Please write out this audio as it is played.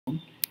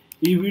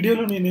ఈ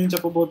వీడియోలో నేనేం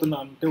చెప్పబోతున్నా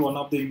అంటే one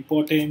of the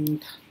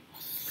important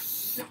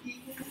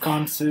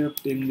concept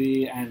in the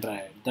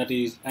Android, that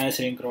is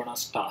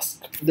asynchronous task.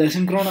 The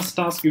asynchronous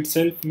task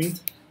itself means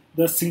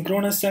the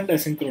synchronous and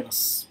asynchronous.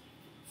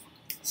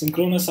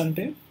 Synchronous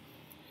అంటే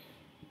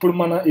ఇప్పుడు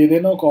మన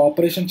ఏదైనా ఒక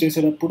ఆపరేషన్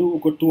చేసేటప్పుడు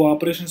ఒక 2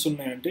 ఆపరేషన్స్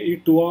ఉన్నాయంటే ఈ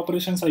 2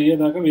 ఆపరేషన్స్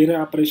అయ్యేదాకా వేరే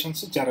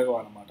ఆపరేషన్స్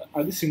జరగవన్నమాట,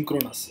 అది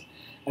సింక్రోనస్.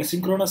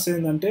 అసింక్రోనస్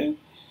ఏంటంటే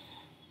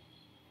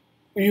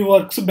ఈ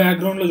వర్క్స్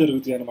బ్యాక్గ్రౌండ్లో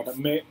జరుగుతాయి అనమాట,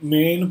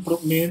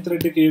 మెయిన్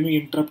థ్రెడ్కి ఏమి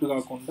ఇంటరప్ట్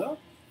కాకుండా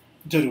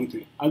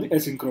జరుగుతాయి, అది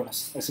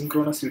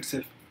అసింక్రోనస్ ఇట్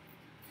సెల్ఫ్,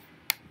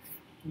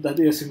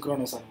 అది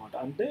అసింక్రోనస్ అనమాట.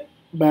 అంటే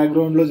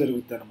బ్యాక్గ్రౌండ్లో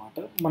జరుగుతుంది అనమాట,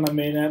 మన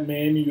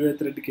మెయిన్ యూఏ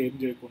థ్రెడ్కి ఏం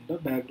చేయకుండా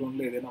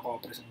బ్యాక్గ్రౌండ్లో ఏదైనా ఒక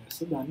ఆపరేషన్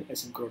చేస్తే దాన్ని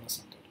అసింక్రోనస్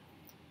అంటారు.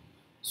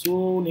 సో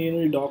నేను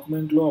ఈ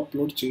డాక్యుమెంట్లో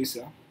అప్లోడ్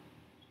చేశా.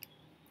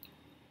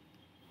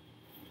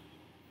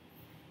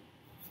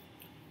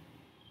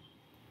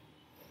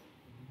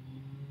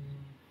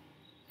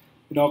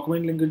 ఈ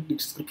డాక్యుమెంట్ లింక్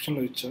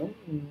డిస్క్రిప్షన్లో ఇచ్చాను.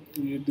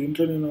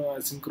 దీంట్లో నేను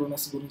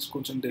అసింక్రోనస్ గురించి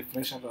కొంచెం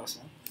డెఫినేషన్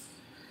రాసాను.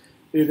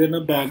 ఏదైనా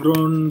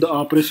బ్యాక్గ్రౌండ్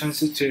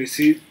ఆపరేషన్స్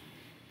చేసి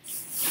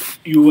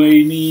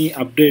యూఐని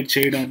అప్డేట్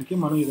చేయడానికి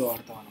మనం ఇది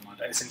వాడతాం అనమాట,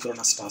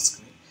 అసింక్రోనస్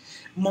టాస్క్ని.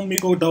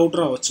 మీకు ఒక డౌట్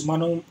రావచ్చు,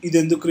 మనం ఇది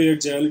ఎందుకు క్రియేట్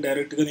చేయాలి,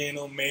 డైరెక్ట్గా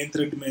నేను మెయిన్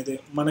థ్రెడ్ మీదే.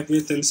 మనకి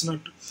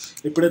తెలిసినట్టు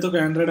ఎప్పుడైతే ఒక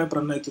ఆండ్రాయిడ్ యాప్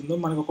రన్ అవుతుందో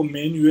మనకు ఒక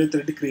మెయిన్ యూఏ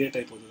థ్రెడ్ క్రియేట్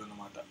అయిపోతుంది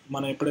అనమాట.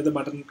 మనం ఎప్పుడైతే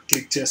బటన్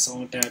క్లిక్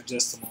చేస్తామో, ట్యాప్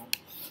చేస్తామో,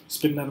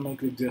 స్పిన్నర్ మీద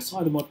క్లిక్ చేస్తామో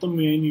అది మొత్తం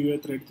మెయిన్ యూఏ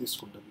థ్రెడ్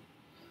తీసుకుంటుంది.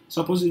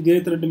 సపోజ్ ఇదే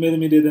థ్రెడ్ మీద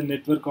మీరు ఏదైనా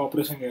నెట్వర్క్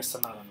ఆపరేషన్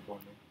చేస్తున్నారు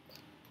అనుకోండి,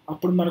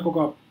 అప్పుడు మనకు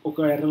ఒక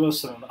ఎర్రర్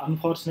వస్తుంది,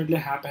 unfortunately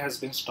app has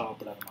been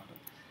stopped అనమాట.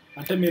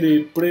 అంటే మీరు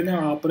ఎప్పుడైనా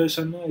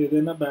ఆపరేషన్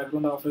ఏదైనా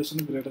background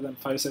operation greater than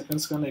 5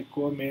 seconds కన్నా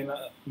ఎక్కువ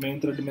మెయిన్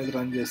థ్రెడ్ మీద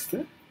రన్ చేస్తే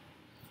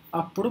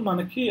అప్పుడు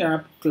మనకి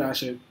యాప్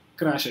క్రాష్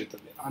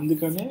అవుతుంది.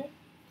 అందుకనే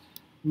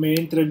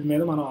మెయిన్ థ్రెడ్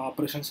మీద మనం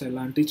ఆపరేషన్స్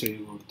ఎలాంటివి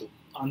చేయకూడదు.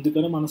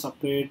 అందుకనే మనం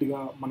సపరేట్గా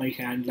మన ఈ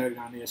హ్యాండ్లర్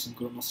కానీ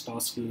అసింక్రోనస్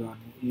టాస్క్లు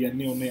కానీ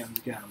ఇవన్నీ ఉన్నాయి,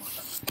 అందుకే అనమాట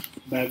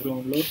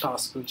బ్యాక్గ్రౌండ్లో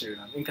టాస్క్లు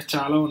చేయడానికి. ఇంకా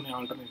చాలా ఉన్నాయి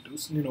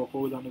ఆల్టర్నేటివ్స్, నేను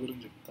ఒక్కొక్క దాని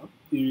గురించి చెప్తాను.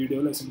 ఈ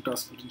వీడియోలో అసింక్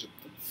టాస్క్ గురించి చెప్తాను.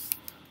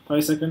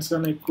 5 seconds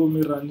కన్నా ఎక్కువ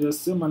మీరు రన్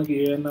చేస్తే మనకి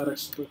ఏఎన్ఆర్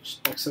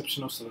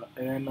ఎక్సెప్షన్ వస్తుంది,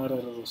 ఏఎన్ఆర్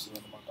ఎర్రర్ వస్తుంది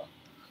అనమాట.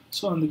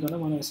 సో అందుకనే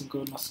మనం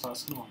అసింక్రోనస్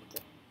టాస్క్ని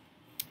వాడతాం.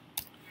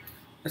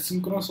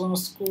 అసింక్రోనస్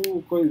టాస్క్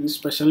ఇది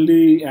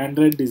స్పెషల్లీ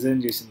ఆండ్రాయిడ్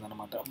డిజైన్ చేసింది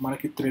అనమాట.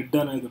 మనకి థ్రెడ్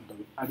అనేది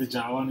ఉంటుంది, అది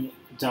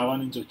జావా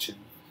నుంచి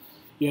వచ్చింది.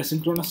 ఈ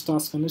అసింక్రోనస్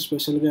టాస్క్ అనేది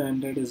స్పెషల్గా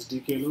ఆండ్రాయిడ్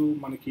ఎస్డికేలో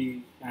మనకి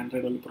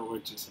ఆండ్రాయిడ్ వాళ్ళు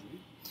ప్రొవైడ్ చేసింది.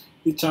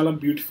 ఇది చాలా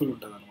బ్యూటిఫుల్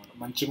ఉంటుంది అనమాట,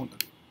 మంచిగా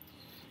ఉంటుంది.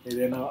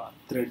 ఏదైనా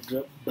థ్రెడ్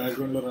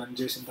బ్యాక్గ్రౌండ్లో రన్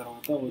చేసిన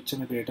తర్వాత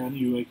వచ్చిన డేటాని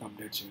యూఐకి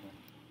అప్డేట్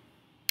చేయడానికి.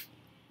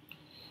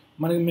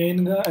 మనకి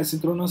మెయిన్గా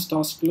అసింక్రోనస్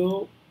టాస్క్లో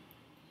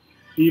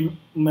ఈ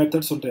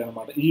మెథడ్స్ ఉంటాయి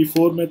అన్నమాట, ఈ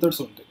 4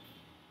 మెథడ్స్ ఉంటాయి.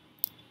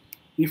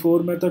 ఈ 4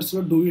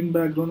 మెథడ్స్లో డూ ఇన్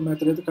బ్యాక్గ్రౌండ్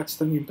మెథడ్ అయితే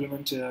ఖచ్చితంగా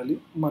ఇంప్లిమెంట్ చేయాలి.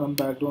 మనం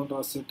బ్యాక్గ్రౌండ్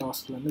రాసే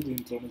టాస్క్లన్నీ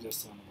దీంట్లోనే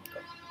చేస్తాం అనమాట.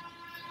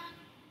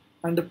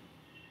 అండ్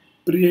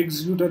ప్రీ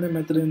ఎగ్జిక్యూట్ అనే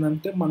మెథడ్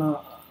ఏంటంటే మన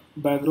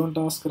బ్యాక్గ్రౌండ్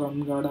టాస్క్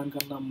రన్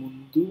కావడానికన్నా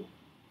ముందు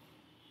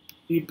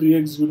ఈ ప్రీ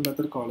ఎగ్జిక్యూట్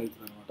మెథడ్ కాల్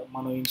అవుతుంది అనమాట.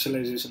 మనం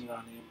ఇనిషియలైజేషన్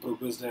కానీ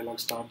ప్రోగ్రెస్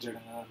డైలాగ్ స్టార్ట్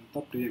చేయడం కానీ అంతా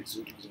ప్రీ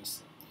ఎగ్జిక్యూట్లో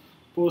చేస్తాం.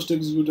 పోస్ట్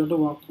ఎగ్జిక్యూట్ అంటే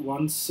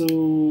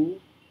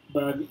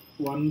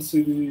వన్స్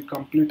ఇది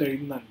కంప్లీట్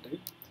అయిందంటే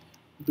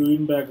do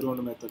in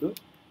background method,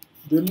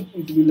 then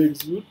it will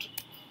execute.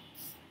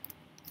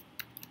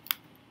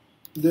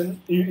 Then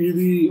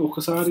ఇది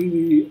ఒకసారి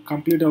ఇది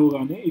కంప్లీట్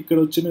అవ్వగానే ఇక్కడ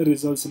వచ్చిన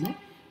రిజల్ట్స్ని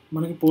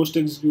మనకి పోస్ట్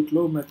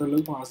ఎగ్జిక్యూట్లో మెథడ్లో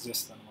పాస్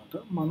చేస్తాం అనమాట.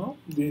 మనం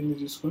దీన్ని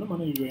తీసుకొని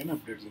మనం యూఐని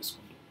అప్డేట్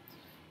చేసుకుంటాం.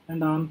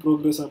 అండ్ ఆన్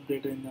ప్రోగ్రెస్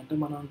అప్డేట్ ఏంటంటే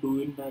మనం డూ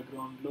ఇన్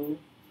బ్యాక్గ్రౌండ్లో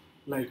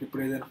లైక్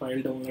ఇప్పుడు ఏదైనా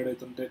ఫైల్ డౌన్లోడ్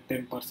అవుతుంటే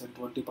 10%,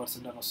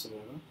 20% అని వస్తుంది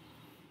కదా,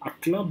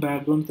 అట్లా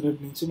బ్యాక్గ్రౌండ్ థ్రెడ్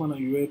నుంచి మన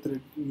యూఐ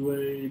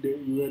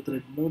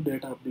థ్రెడ్లో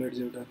డేటా అప్డేట్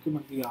చేయడానికి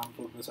మనకి ఆన్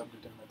ప్రోగ్రెస్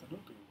అప్డేట్ అనే మెథడ్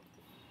ఉపయోగపడుతుంది.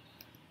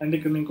 అండ్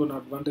ఇక్కడ నేను కొన్ని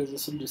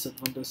అడ్వాంటేజెస్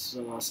డిసడ్వాంటేజెస్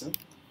రాసాను,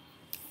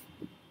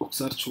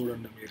 ఒకసారి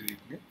చూడండి మీరు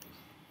వీటిని.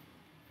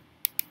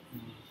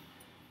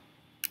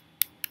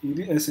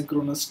 ఇది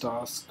అసింక్రోనస్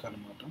టాస్క్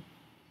అనమాట.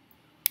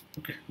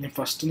 ఓకే,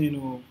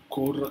 నేను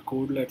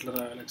కోడ్లో ఎట్లా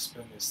రాయాలో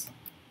ఎక్స్ప్లెయిన్ చేస్తాను.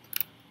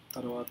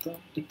 తర్వాత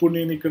ఇప్పుడు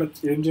నేను ఇక్కడ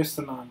ఏం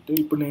చేస్తున్నా అంటే,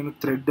 ఇప్పుడు నేను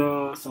థ్రెడ్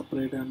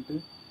సపరేట్ అంటే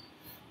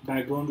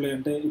బ్యాక్గ్రౌండ్లో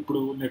అంటే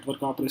ఇప్పుడు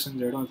నెట్వర్క్ ఆపరేషన్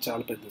చేయడం అది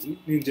చాలా పెద్దది.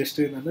 నేను జస్ట్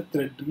ఏంటంటే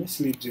థ్రెడ్ని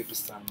స్లీప్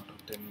చేపిస్తాను అనమాట,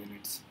 10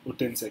 minutes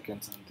 10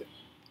 seconds అంతే.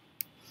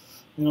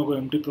 నేను ఒక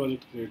ఎంటీ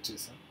ప్రాజెక్ట్ క్రియేట్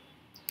చేశాను.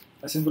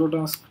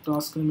 అసింక్రోనస్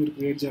టాస్క్ని మీరు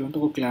క్రియేట్ చేయాలంటే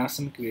ఒక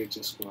క్లాస్ని క్రియేట్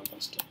చేసుకోవాలి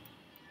ఫస్ట్.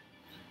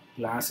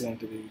 క్లాస్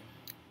ఏంటిది,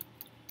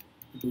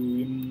 డూ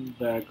ఇన్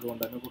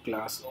బ్యాక్గ్రౌండ్ అని ఒక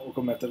క్లాస్, ఒక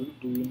method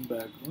do in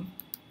background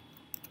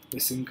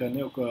async అని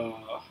ఒక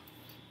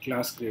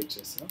క్లాస్ క్రియేట్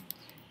చేస్తాం.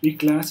 ఈ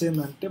క్లాస్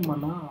ఏంటంటే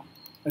మన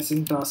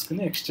అసింక్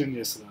టాస్క్ని ఎక్స్టెండ్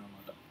చేస్తుంది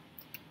అనమాట.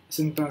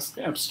 Async task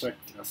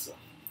abstract class.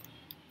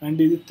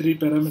 And ఇది 3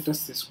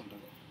 పారామీటర్స్ తీసుకుంటుంది.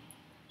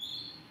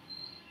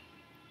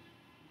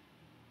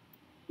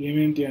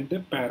 ఏమేంటి అంటే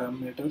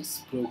పారామీటర్స్,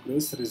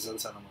 ప్రోగ్రెస్,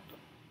 రిజల్ట్స్ అనమాట.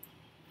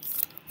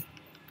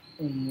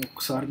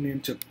 ఒకసారి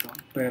నేను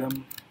చెప్తాను.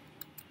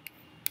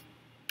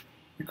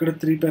 ఇక్కడ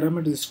 3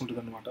 పారామీటర్స్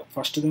తీసుకుంటుంది అనమాట.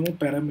 ఫస్ట్దేమో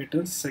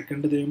పారామీటర్స్,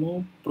 సెకండ్దేమో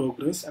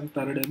ప్రోగ్రెస్ అండ్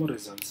థర్డ్ ఏమో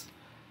రిజల్ట్స్.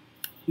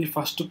 ఈ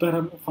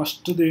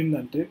ఫస్ట్ది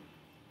ఏంటంటే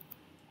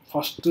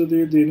ఫస్ట్ది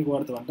దేనికి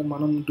వాడతాం అంటే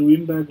మనం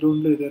డూయిన్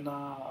బ్యాక్గ్రౌండ్లో ఏదైనా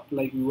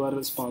లైక్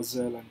యూఆర్ఎల్స్ పాస్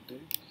చేయాలంటే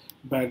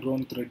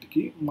బ్యాక్గ్రౌండ్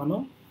థ్రెడ్కి మనం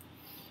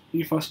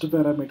ఈ ఫస్ట్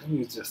పారామీటర్ని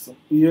యూజ్ చేస్తాం.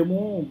 ఇదేమో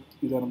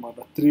ఇదనమాట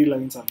 3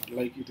 లైన్స్ అన్నమాట.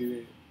 లైక్ ఇది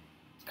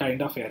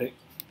కైండ్ ఆఫ్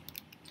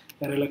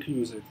ఎరేలకి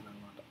యూజ్ అవుతుంది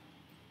అనమాట.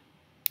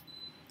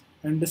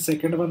 అండ్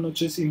సెకండ్ వన్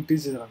వచ్చేసి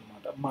ఇంటీజర్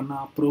అనమాట. మన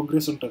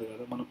ప్రోగ్రెస్ ఉంటుంది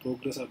కదా, మన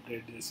ప్రోగ్రెస్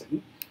అప్డేట్ చేసేది,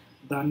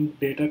 దాని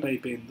డేటా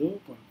టైప్ ఏందో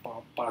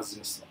పాస్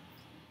చేస్తాం.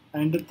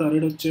 అండ్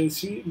థర్డ్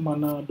వచ్చేసి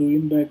మన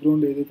డూయిన్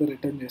బ్యాక్గ్రౌండ్ ఏదైతే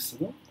రిటర్న్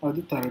చేస్తుందో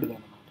అది థర్డ్ది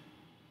అనమాట.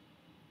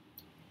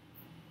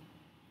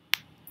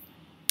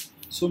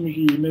 సో మీకు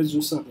ఈ ఇమేజ్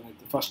చూస్తే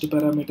అర్థమవుతుంది. ఫస్ట్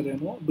పారామీటర్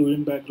ఏమో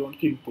డూయిన్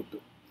బ్యాక్గ్రౌండ్కి ఇన్పుట్,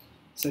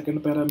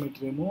 సెకండ్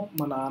పారామీటర్ ఏమో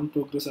మన on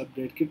progress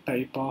అప్డేట్కి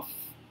type of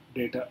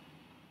data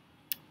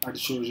అది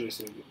షో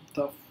చేసేది.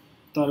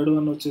 థర్డ్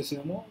వన్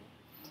వచ్చేసేమో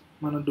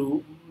మన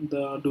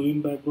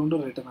డూయిన్ బ్యాక్గ్రౌండ్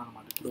రిటర్న్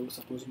అనమాట. ఇప్పుడు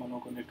సపోజ్ మనం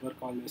ఒక నెట్వర్క్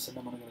కాల్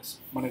చేస్తుంటే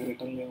మనకి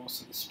రిటర్న్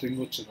ఏమొస్తుంది,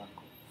 స్ట్రింగ్ వచ్చింది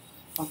అనుకో,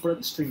 అప్పుడు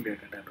అది స్ట్రింగ్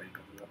డేటా టైప్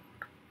అయిపోతుంది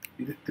అనమాట.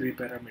 ఇది 3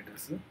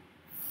 పారామీటర్స్.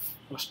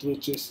 ఫస్ట్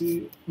వచ్చేసి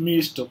మీ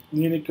ఇష్టం.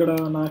 నేను ఇక్కడ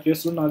నా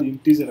కేసులో నాది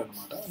ఇంటీజర్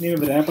అనమాట. నేను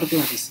ర్యాపర్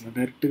క్లాస్ ఇస్తున్నాను,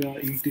 డైరెక్ట్గా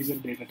ఇంటీజర్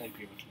డేటా టైప్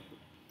ఇవ్వట్లేదు.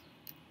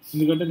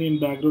 ఎందుకంటే నేను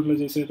బ్యాక్గ్రౌండ్లో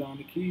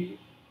చేసేదానికి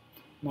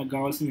నాకు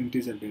కావాల్సిన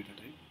ఇంటీజర్ డేటా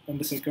టైప్.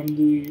 అండ్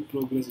సెకండ్ది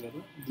ప్రోగ్రెస్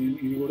కదా,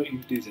 ఇది కూడా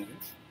ఇంటీజరే.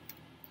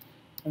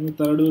 అండ్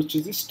థర్డ్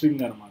వచ్చేసి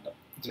స్ట్రింగ్ అనమాట.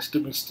 జస్ట్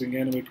మీరు స్ట్రింగ్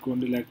అయినా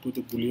పెట్టుకోండి,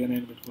 లేకపోతే బులియన్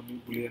అయినా పెట్టుకోండి,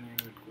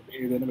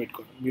 ఏదైనా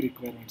పెట్టుకోండి మీ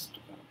రిక్వైర్మెంట్స్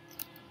ప్రకారం.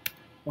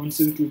 వన్స్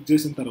ఇది క్లిక్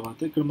చేసిన తర్వాత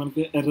ఇక్కడ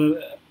మనకి ఎర్రర్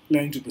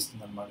లైన్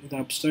చూపిస్తుంది అనమాట. ఇది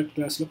అబ్స్ట్రాక్ట్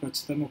క్లాస్లో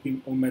ఖచ్చితంగా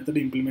ఒక మెథడ్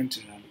ఇంప్లిమెంట్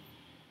చేయాలి.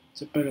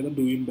 చెప్పా కదా,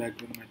 డూయిన్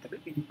బ్యాక్గ్రౌండ్ మెథడ్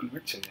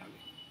ఇంప్లిమెంట్ చేయాలి.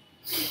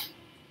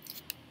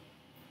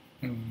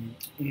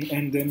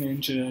 అండ్ దెన్ ఏం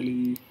చేయాలి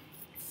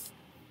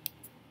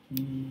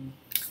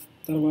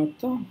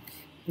తర్వాత,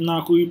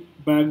 నాకు ఈ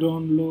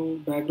బ్యాక్గ్రౌండ్లో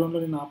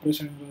నేను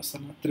ఆపరేషన్ ఏం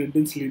చేస్తాను,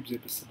 థ్రెడ్ని స్లీప్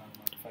చేపిస్తాను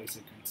అనమాట 5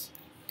 seconds.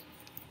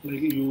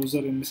 లైక్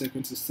యూజర్ ఎన్ని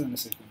సెకండ్స్ ఇస్తే అన్ని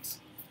సెకండ్స్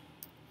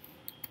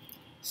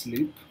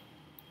స్లీప్.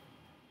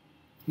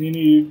 నేను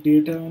ఈ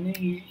డేటాని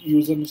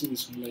యూజర్ నుంచి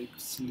తీసుకున్నాను, లైక్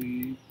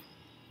స్లీప్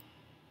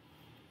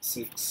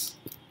 6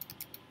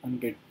 అని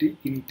పెట్టి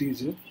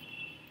ఇంటీజర్.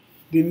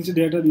 దీని నుంచి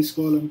డేటా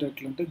తీసుకోవాలంటే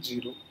ఎట్లా అంటే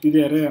 0. ఇది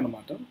అరే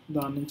అనమాట.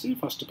 దాని నుంచి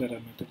ఫస్ట్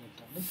పారామీటర్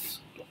డేటా అని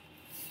తీసుకుంటాం.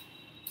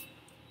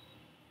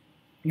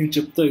 నేను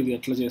చెప్తా ఇది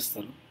ఎట్లా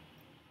చేస్తారు.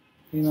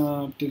 నేను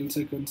 10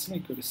 secondsని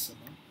ఇక్కడ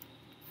ఇస్తాను.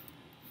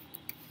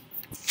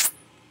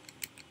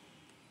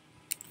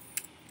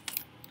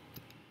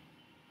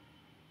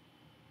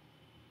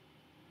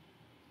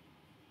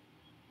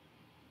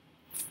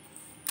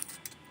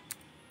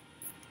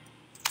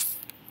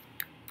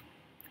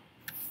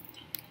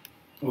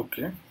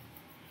 ఓకే,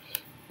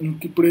 ఇంక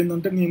ఇప్పుడు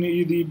ఏంటంటే నేను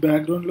ఇది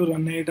బ్యాక్గ్రౌండ్లో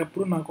రన్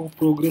అయ్యేటప్పుడు నాకు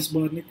ప్రోగ్రెస్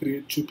బార్ని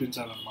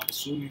చూపించాలన్నమాట.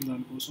 సో నేను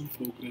దానికోసం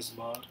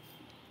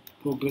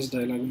ప్రోగ్రెస్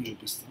డైలాగ్ని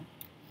చూపిస్తాను.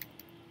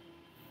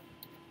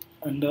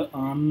 And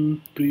on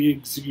pre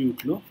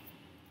ఎగ్జిక్యూట్లో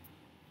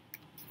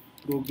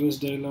progress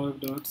dialogue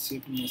dot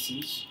set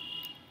message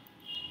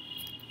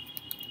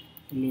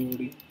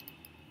loading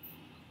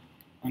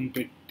అని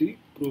పెట్టి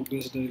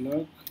progress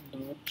dialogue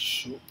dot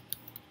show,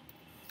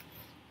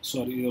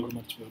 sorry ఇది ఒకటి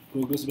మర్చిపోయాను,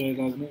 ప్రోగ్రెస్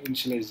డైలాగ్ని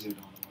ఇనిషియలైజ్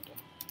చేయడం అనమాట.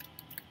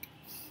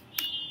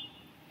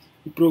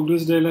 ఈ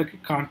ప్రోగ్రెస్ డైలాగ్కి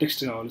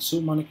కాంటెక్స్ట్ కావాలి. సో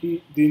మనకి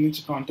దీని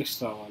నుంచి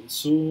కాంటెక్స్ట్ రావాలి.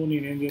 సో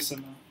నేనేం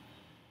చేస్తాను,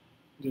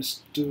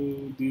 జస్ట్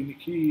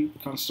దీనికి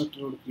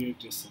కన్స్ట్రక్టర్ ఒకటి క్రియేట్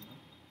చేస్తాను.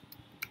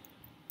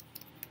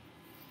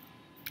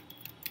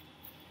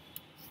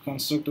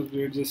 కన్స్ట్రక్టర్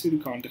క్రియేట్ చేసి ఇది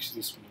కాంటెక్స్ట్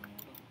తీసుకుంటాను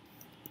అనమాట.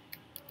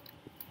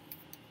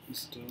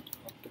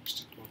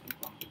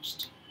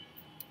 కాంటెక్స్ట్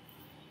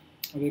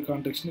అదే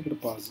కాంటెక్స్ని ఇక్కడ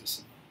పాస్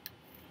చేస్తాను.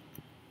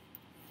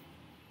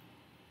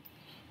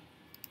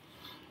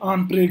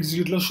 ఆన్ ప్రీ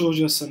ఎగ్జిక్యూట్లో షో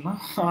చేస్తున్నా,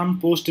 ఆన్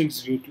పోస్ట్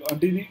ఎగ్జిక్యూట్లో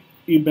అంటే ఇది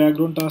ఈ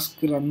బ్యాక్గ్రౌండ్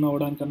టాస్క్ రన్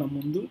అవ్వడానికన్నా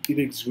ముందు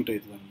ఇది ఎగ్జిక్యూట్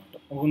అవుతుంది అనమాట.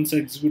 వన్స్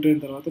ఎగ్జిక్యూట్ అయిన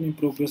తర్వాత నేను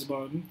ప్రోగ్రెస్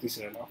బార్ని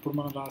తీసేయాలి. అప్పుడు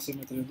మనం రాసే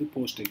మెథడ్ అనేది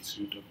పోస్ట్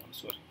ఎగ్జిక్యూట్.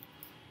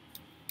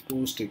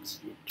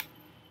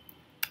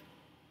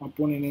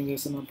 అప్పుడు నేనేం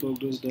చేస్తాను,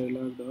 ప్రోగ్రెస్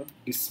డైలాగ్ డాట్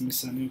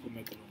డిస్మిస్ అని ఒక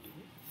మెథడ్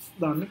ఉంటుంది,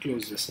 దాన్ని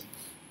క్లోజ్ చేస్తాను.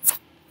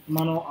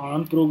 మనం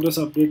ఆన్ ప్రోగ్రెస్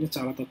అప్డేట్ని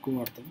చాలా తక్కువ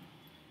వాడతాం.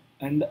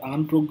 అండ్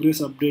ఆన్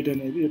ప్రోగ్రెస్ అప్డేట్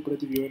అనేది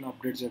ఎప్పుడైతే యూఐని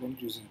అప్డేట్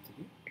చేయడానికి యూజ్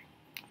అవుతుంది.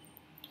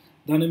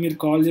 దాన్ని మీరు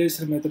కాల్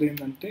చేసిన మెథడ్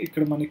ఏంటంటే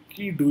ఇక్కడ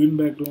మనకి డూయిన్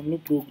బ్యాక్గ్రౌండ్లో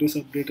ప్రోగ్రెస్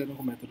అప్డేట్ అని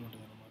ఒక మెథడ్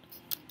ఉంటుంది అనమాట.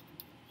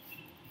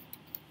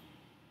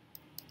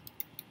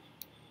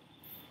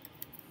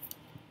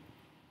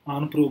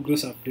 ఆన్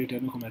ప్రోగ్రెస్ అప్డేట్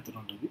అని ఒక మెథడ్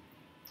ఉంటుంది.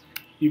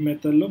 ఈ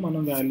మెథడ్లో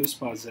మనం వాల్యూస్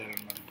పాస్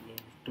చేయాలన్నమాట. ఇప్పుడు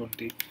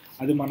 20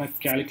 అది మన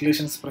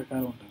క్యాలిక్యులేషన్స్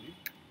ప్రకారం ఉంటుంది.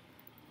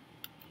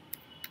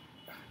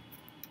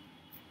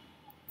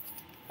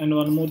 అండ్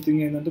వన్ మోర్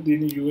థింగ్ ఏంటంటే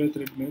దీన్ని యూఐ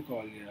థ్రెడ్ మీద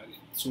కాల్ చేయాలి.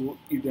 సో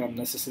ఇది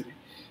అన్నెసెసరీ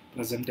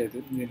ప్రజెంట్ అయితే.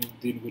 నేను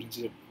దీని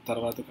గురించి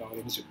తర్వాత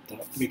కావాలని చెప్తా,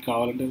 మీకు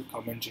కావాలంటే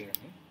కామెంట్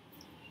చేయండి.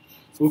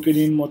 ఓకే,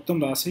 నేను మొత్తం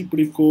రాసి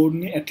ఇప్పుడు ఈ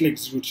కోడ్ని ఎట్లా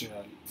ఎగ్జిక్యూట్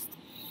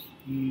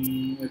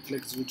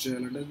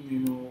చేయాలంటే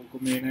నేను ఒక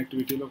మెయిన్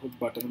యాక్టివిటీలో ఒక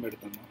బటన్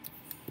పెడతాను.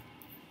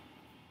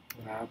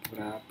 wrap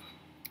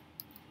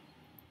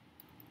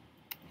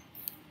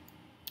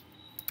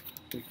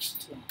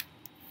text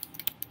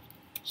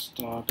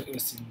start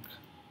async.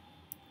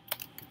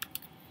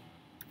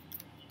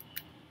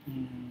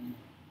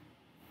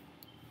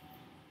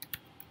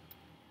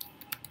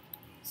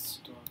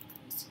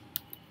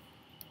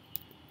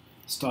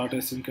 Start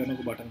async అని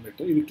ఒక బటన్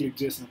పెట్టి ఇది క్లిక్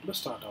చేసినప్పుడు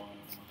స్టార్ట్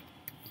అవ్వాలన్నమాట.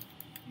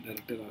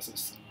 Direct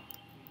రాసేస్తున్నా.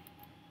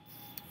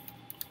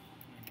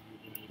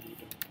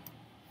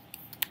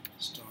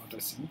 Start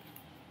async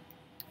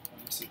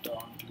set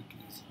on click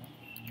listener,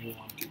 new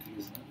on click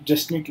listener.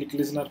 Just నేను క్లిక్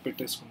లిజనర్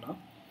పెట్టేసుకున్నా.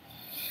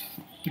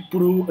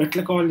 ఇప్పుడు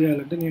ఎట్లా కాల్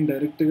చేయాలంటే నేను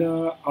డైరెక్ట్గా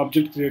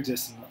ఆబ్జెక్ట్ క్రియేట్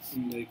చేస్తున్నా.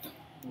 Like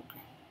okay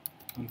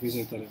confuse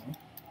అవుతారేమో.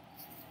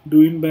 Do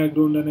in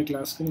background అనే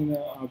క్లాస్కి నేను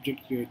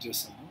ఆబ్జెక్ట్ క్రియేట్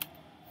చేస్తాను.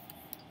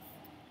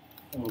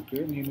 ఓకే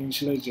నేను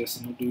ఇనిషియలైజ్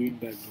చేస్తాను డూ ఇన్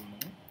బ్యాక్గ్రౌండ్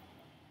అని.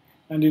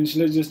 అండ్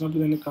ఇనిషియలైజ్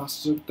చేసినప్పుడు నేను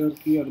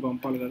కన్స్ట్రక్టర్కి అది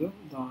పంపాలి కదా,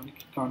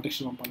 దానికి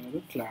కాంటెక్స్ట్ పంపాలి కదా.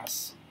 క్లాస్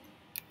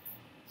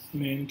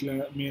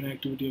మెయిన్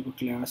యాక్టివిటీ ఒక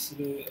క్లాస్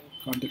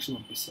కాంటెక్స్ట్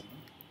పంపిస్తాను.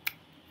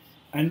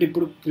 అండ్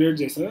ఇప్పుడు క్రియేట్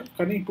చేస్తా,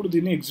 కానీ ఇప్పుడు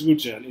దీన్ని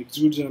ఎగ్జిక్యూట్ చేయాలి.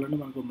 ఎగ్జిక్యూట్ చేయాలంటే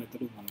మనకు ఒక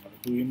మెథడ్ ఉందన్నమాట.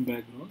 Do in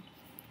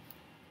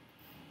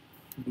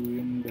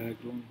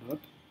background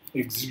dot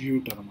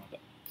execute అనమాట.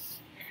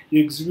 ఈ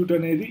ఎగ్జిక్యూట్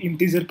అనేది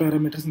ఇంటీజర్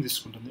పారామీటర్స్ని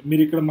తీసుకుంటుంది.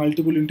 మీరు ఇక్కడ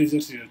మల్టిపుల్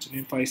ఇంటీజర్స్ ఇవ్వచ్చు.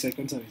 నేను 5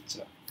 seconds అని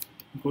ఇచ్చా,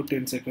 ఇంకో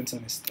 10 seconds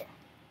అని ఇస్తా.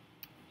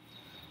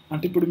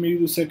 అంటే ఇప్పుడు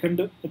మీరు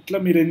సెకండ్ ఇట్లా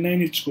మీరు ఎన్ని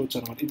అయినా ఇచ్చుకోవచ్చు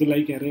అనమాట. ఇది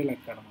లైక్ ఎరే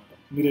లెక్క అనమాట.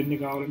 మీరు ఎన్ని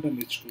కావాలంటే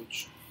అన్ని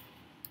ఇచ్చుకోవచ్చు.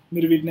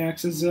 మీరు వీటిని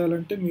యాక్సెస్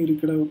చేయాలంటే మీరు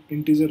ఇక్కడ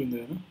ఇంటీజర్ ఉంది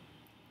కదా,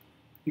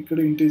 ఇక్కడ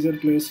ఇంటీజర్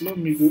ప్లేస్లో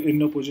మీకు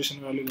ఎన్నో పొజిషన్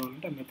వాల్యూ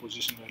కావాలంటే అన్నో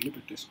పొజిషన్ వాల్యూ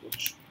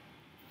పెట్టేసుకోవచ్చు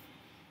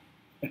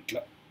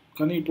ఎట్లా.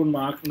 కానీ ఇప్పుడు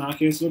నా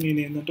కేసులో నేను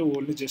ఏంటంటే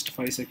ఓన్లీ జస్ట్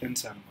 5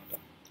 seconds అనమాట.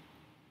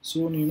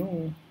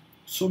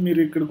 సో మీరు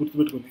ఇక్కడ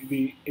గుర్తుపెట్టుకోండి, ఇది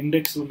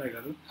ఇండెక్స్ ఉన్నాయి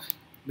కదా,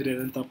 మీరు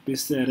ఏదైనా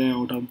తప్పిస్తే అరే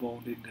out of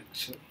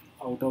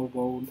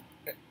bound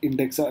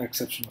index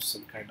exception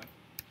వస్తుంది kind of.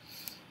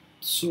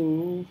 So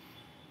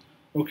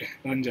okay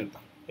run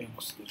చేద్దాం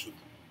ఏమొస్తుందో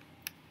చూద్దాం.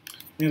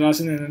 నేను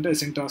రాసింది ఏంటంటే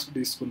అసైన్ టాస్క్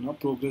తీసుకున్నా,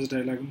 ప్రోగ్రెస్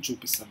డైలాగ్ని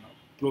చూపిస్తాను.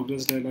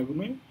 ప్రోగ్రెస్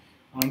డైలాగ్ని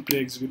ఆన్ ప్లే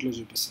ఎగ్జిక్యూట్లో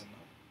చూపిస్తాను.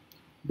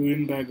 డూ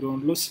ఇన్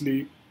బ్యాక్గ్రౌండ్లో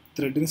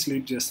థ్రెడ్ని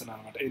స్లీప్ చేస్తాను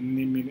అనమాట.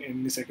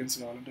 ఎన్ని సెకండ్స్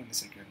కావాలంటే అన్ని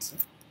సెకండ్స్.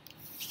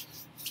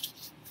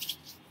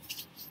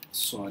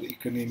 సారీ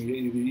ఇక్కడ నేను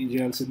ఇది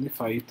ఇవ్వాల్సింది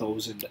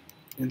 5000,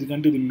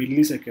 ఎందుకంటే ఇది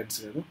మిల్లీ సెకండ్స్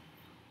కదా.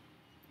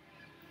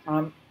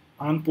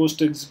 ఆన్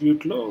పోస్ట్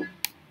ఎగ్జిక్యూట్లో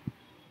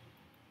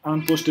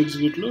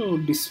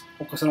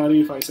ఒకసారి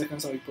 5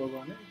 seconds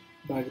అయిపోగానే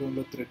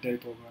బ్యాక్గ్రౌండ్లో థ్రెడ్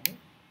అయిపోగానే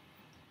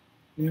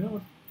నేను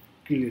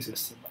కిల్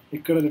చేసేస్తున్నా.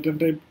 ఇక్కడ రిటర్న్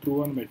టైప్ ట్రూ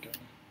అని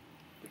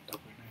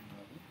పెట్టకపోయినా ఏం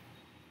కాదు.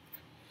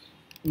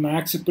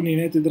 మ్యాక్స్ ఇప్పుడు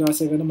నేనైతే ఇది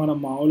రాసా, కానీ మనం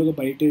మామూలుగా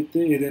బయట అయితే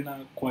ఏదైనా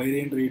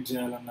క్వైరీని రీడ్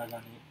చేయాలన్నా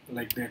కానీ,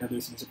 లైక్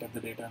డేటాబేస్ నుంచి పెద్ద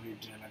డేటాని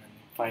రీడ్ చేయాలన్నా,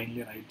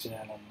 ఫైనల్లీ రైట్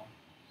చేయాలన్నా,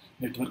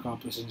 నెట్వర్క్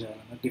ఆపరేషన్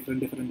చేయాలన్నా,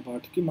 డిఫరెంట్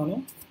వాటికి మనం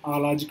ఆ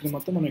లాజిక్ని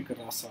మొత్తం మనం ఇక్కడ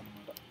రాస్తాం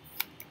అనమాట.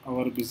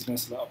 అవర్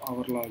బిజినెస్లో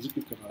అవర్ లాజిక్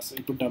ఇక్కడ రాస్తాం.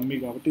 ఇప్పుడు డమ్మీ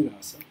కాబట్టి ఇది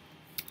రాస్తాం.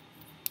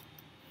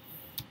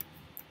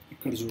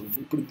 ఇక్కడ చూడండి,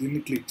 ఇప్పుడు దీన్ని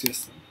క్లిక్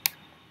చేస్తాం.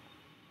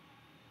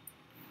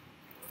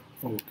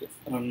 ఓకే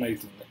రన్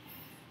అవుతుంది.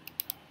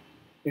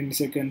 ఎన్ని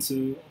సెకండ్స్?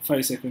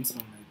 5 seconds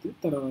రన్ అవుతుంది.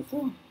 తర్వాత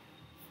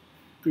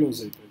క్లోజ్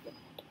అయిపోయింది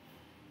అనమాట.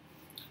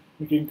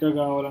 మీకు ఇంకా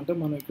కావాలంటే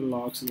మనం ఇక్కడ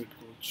లాక్స్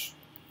పెట్టుకోవచ్చు.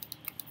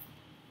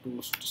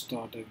 పోస్ట్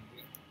స్టార్ట్ అయింది,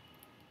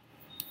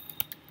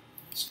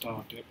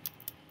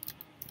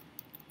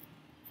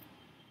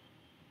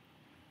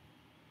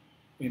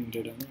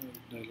 ఎండెడ్ అని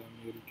డైలాగ్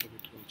మీరు ఇట్లా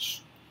పెట్టుకోవచ్చు.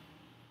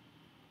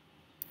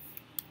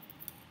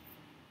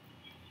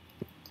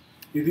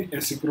 ఇది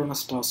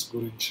అసింక్రోనస్ టాస్క్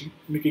గురించి.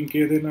 మీకు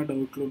ఇంకేదైనా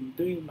డౌట్లు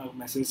ఉంటే నాకు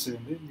మెసేజ్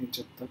చేయండి, నేను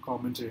చెప్తా.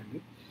 కామెంట్ చేయండి.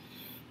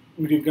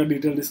 మీకు ఇంకా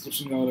డీటెయిల్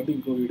డిస్క్రిప్షన్ కావాలంటే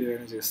ఇంకో వీడియో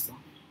అయినా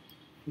చేస్తాను.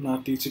 నా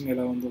టీచింగ్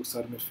ఎలా ఉందో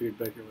ఒకసారి మీరు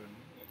ఫీడ్బ్యాక్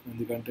ఇవ్వండి,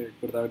 ఎందుకంటే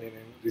ఇప్పటిదాకా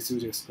నేను రిసీవ్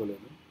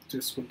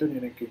చేసుకుంటే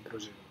నేను ఇంకా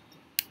ఇంప్రూవ్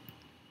చేయగలుగుతాను.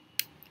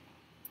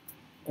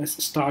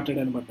 స్టార్టెడ్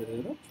అని పడ్డది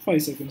కదా,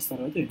 5 seconds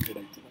తర్వాత ఎంటెడ్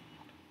అవుతుంది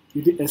అనమాట.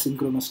 ఇది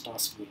అసింక్రోనస్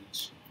టాస్క్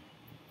గురించి.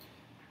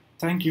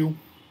 Thank you.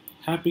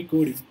 Happy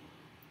coding.